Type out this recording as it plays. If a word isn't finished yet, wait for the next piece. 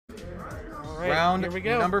Round Here we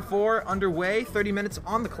go. number 4 underway. 30 minutes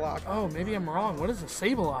on the clock. Oh, maybe I'm wrong. What is a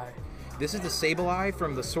Sableye? This is the Sableye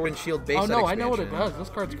from the Sword and Shield base set Oh no, I expansion. know what it does. This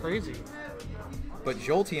card's crazy. But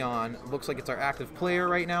Jolteon looks like it's our active player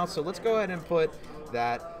right now, so let's go ahead and put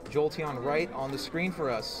that Jolteon right on the screen for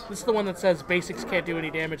us. This is the one that says basics can't do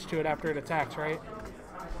any damage to it after it attacks, right?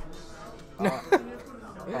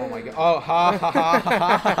 Oh my god. Oh, ha ha ha ha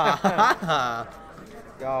ha ha ha.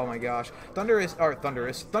 Oh my gosh.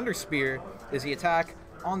 Thunder Spear is the attack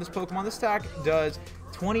on this Pokemon. This attack does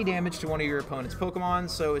 20 damage to one of your opponent's Pokemon,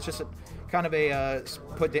 so it's just kind of a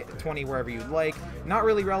put 20 wherever you'd like. Not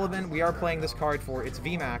really relevant. We are playing this card for its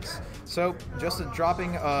VMAX. So just a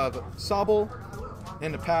dropping of Sobble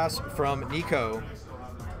and a pass from Nico.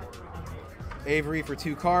 Avery for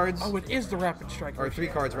 2 cards. Oh, it is the Rapid Strike. Or 3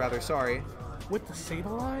 cards rather, sorry. With the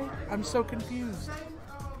Sableye? I'm so confused.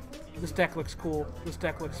 This deck looks cool. This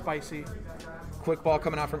deck looks spicy. Quick Ball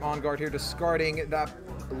coming out from On Guard here, discarding that,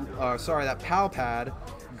 that Pal Pad,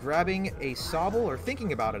 grabbing a Sobble, or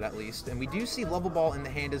thinking about it at least, and we do see Level Ball in the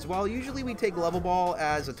hand as well. Usually we take Level Ball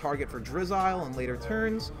as a target for Drizzile in later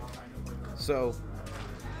turns, so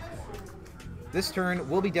this turn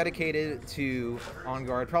will be dedicated to On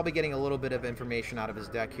Guard, probably getting a little bit of information out of his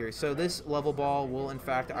deck here. So this Level Ball will in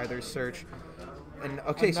fact either search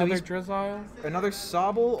Another Drizzile? Another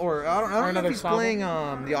Sobble, or I don't know if he's playing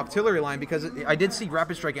the Octillery line, because I did see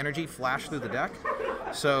Rapid Strike Energy flash through the deck,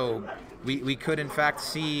 so we could in fact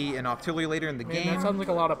see an Octillery later in the game. That sounds like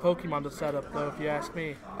a lot of Pokemon to set up, though, if you ask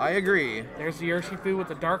me. I agree. There's the Urshifu with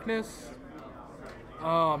the Darkness.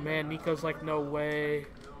 Oh man, Nico's like, no way.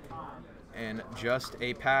 And just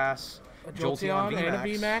a pass. A Jolteon and a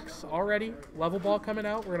VMAX already. Level Ball coming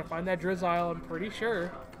out. We're gonna find that Drizzile, I'm pretty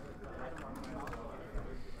sure.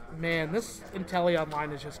 Man, this Inteleon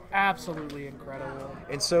line is just absolutely incredible.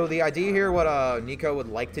 And so the idea here, what Nico would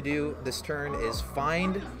like to do this turn, is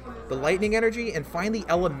find the Lightning Energy and find the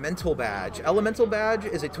Elemental Badge. Elemental Badge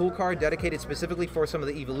is a tool card dedicated specifically for some of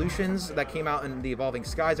the evolutions that came out in the Evolving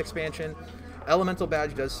Skies expansion. Elemental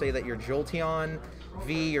Badge does say that your Jolteon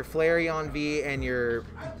V, your Flareon V, and your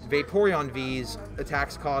Vaporeon V's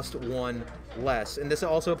attacks cost 1 less. And this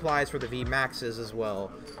also applies for the V Maxes as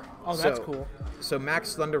well. Oh, that's cool. So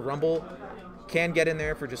Max Thunder Rumble can get in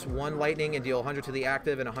there for just 1 lightning and deal 100 to the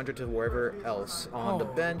active and 100 to wherever else on the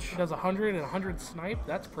bench. It does 100 and 100 snipe.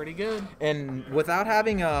 That's pretty good. And without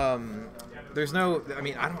having there's no,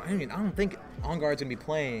 I don't think On Guard's gonna be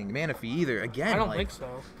playing Manaphy either. Again, I don't think so.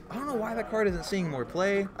 I don't know why that card isn't seeing more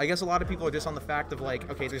play. I guess a lot of people are just on the fact of like,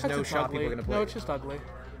 okay, there's no shot people are gonna play. No, it's just ugly.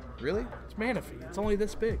 Really? It's Manaphy. It's only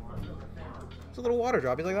this big. It's a little water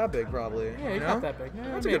drop. He's like that big, probably. Yeah, he's not that big.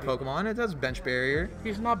 Yeah, That's a good Pokemon. It has bench barrier.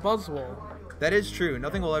 He's not Buzzwole. That is true.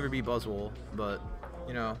 Nothing will ever be Buzzwole, but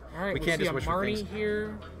you know, we can't just wish for things.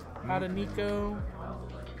 Here out of Nico.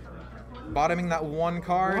 Bottoming that 1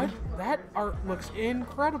 card. What? That art looks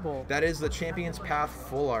incredible. That is the Champion's Path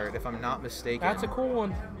full art, if I'm not mistaken. That's a cool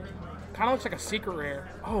one. Kind of looks like a secret rare.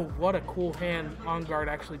 Oh, what a cool hand On Guard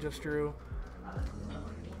actually just drew.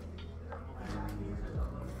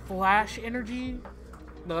 Flash Energy?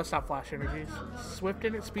 No, that's not Flash Energy.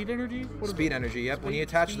 Speed Energy? Speed Energy, yep. When you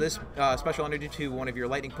attach this special energy to one of your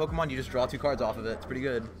Lightning Pokemon, you just draw 2 cards off of it. It's pretty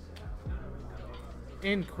good.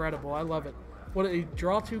 Incredible. I love it. You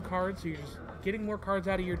draw 2 cards, so you're just getting more cards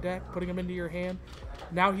out of your deck, putting them into your hand.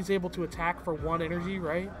 Now he's able to attack for 1 energy,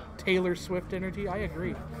 right? Taylor Swift Energy. I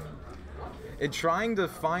agree. And trying to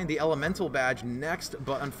find the Elemental Badge next,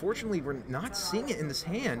 but unfortunately we're not seeing it in this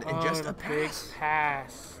hand. And just a big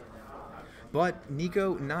pass. But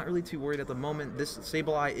Nico, not really too worried at the moment. This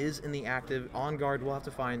Sableye is in the active. On Guard, we'll have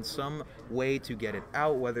to find some way to get it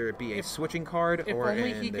out, whether it be a switching card or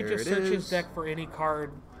only he could just search his deck for any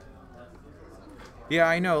card. Yeah,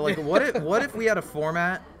 I know. Like, what if we had a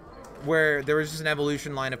format where there was just an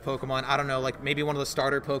evolution line of Pokemon? I don't know, like maybe one of the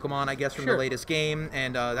starter Pokemon, I guess, from the latest game,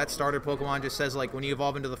 and that starter Pokemon just says, like, when you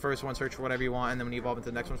evolve into the first one, search for whatever you want, and then when you evolve into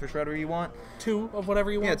the next one, search for whatever you want. 2 of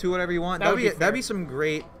whatever you want? Yeah, 2 whatever you want. That'd be some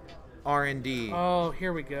great R&D. Oh,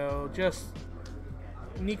 here we go. Just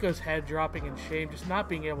Nico's head dropping in shame, just not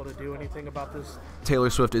being able to do anything about this. Taylor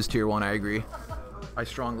Swift is tier 1, I agree. I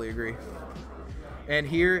strongly agree. And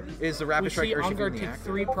here is the Rapid Strike Urshifu. On Guard took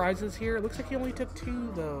 3 prizes here. It looks like he only took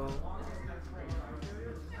 2, though.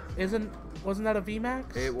 Wasn't that a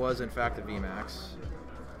VMAX? It was, in fact, a VMAX.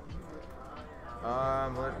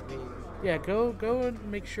 Let me... Yeah, go and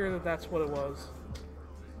make sure that that's what it was.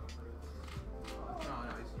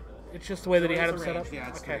 It's just the way that he had him set up? Yeah,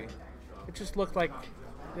 it's okay. 3. It just looked like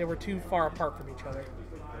they were too far apart from each other.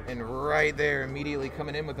 And right there, immediately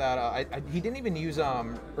coming in with that. He didn't even use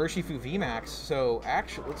Urshifu VMAX. So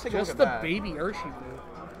actually, let's take a look at that. Just the baby Urshifu.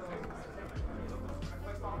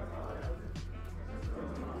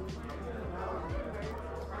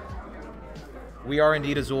 We are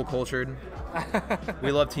indeed Azul cultured.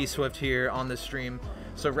 We love T-Swift here on this stream.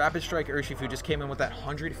 So Rapid Strike Urshifu just came in with that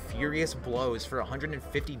 100 Furious Blows for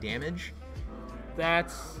 150 damage.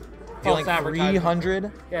 That's dealing false advertisement.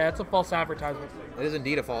 300. Yeah, it's a false advertisement. It is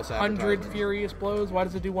indeed a false advertisement. 100 Furious Blows. Why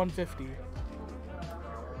does it do 150?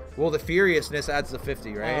 Well, the Furiousness adds the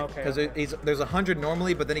 50, right? Oh, okay. Because there's 100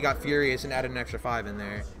 normally, but then he got Furious and added an extra 5 in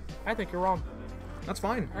there. I think you're wrong. That's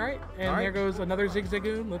fine. All right, and there goes another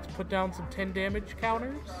Zigzagoon. Let's put down some 10 damage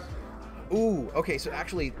counters. Ooh, okay, so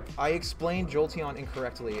actually, I explained Jolteon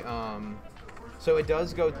incorrectly. So it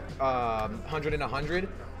does go 100 and 100,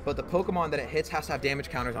 but the Pokemon that it hits has to have damage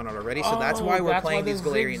counters on it already, so that's why we're playing these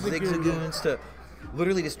Galarian Zigzagoons to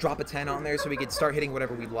literally just drop a 10 on there so we can start hitting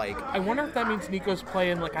whatever we'd like. I wonder if that means Nico's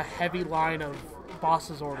playing like a heavy line of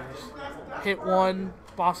boss's orders. Hit one,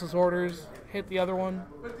 boss's orders, hit the other one.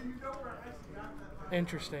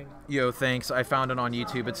 Interesting. Yo, thanks. I found it on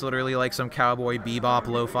YouTube. It's literally like some Cowboy Bebop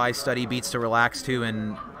lo-fi study beats to relax to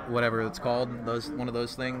and whatever it's called. One of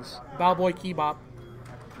those things. Bowboy Kebop.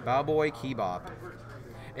 Bowboy Kebop.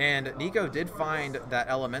 And Nico did find that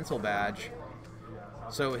Elemental badge.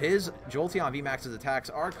 So his Jolteon VMAX's attacks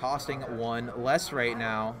are costing 1 less right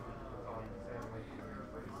now.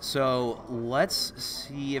 So let's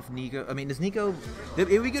see if Nico... I mean, is Nico... It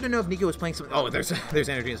would be good to know if Nico was playing some... Oh, there's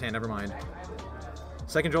energy in his hand. Never mind.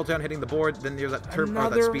 Second Jolteon hitting the board. Then there's that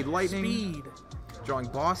that Speed Lightning. Speed. Drawing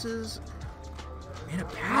bosses. And a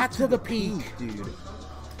path to the peak, dude.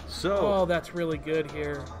 So... Oh, that's really good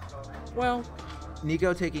here. Well...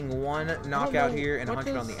 Nico taking 1 knockout here and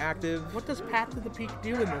 100 on the active. What does Path to the Peak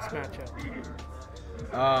do in this matchup?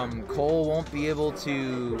 Cole won't be able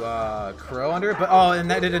to Crow under it, but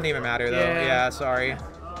and that didn't even matter though. Yeah, sorry.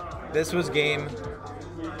 This was game.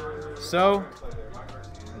 So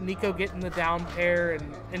Nico getting the down pair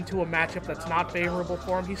and into a matchup that's not favorable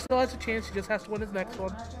for him. He still has a chance. He just has to win his next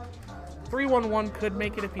one. 3-1-1 could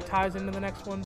make it if he ties into the next one.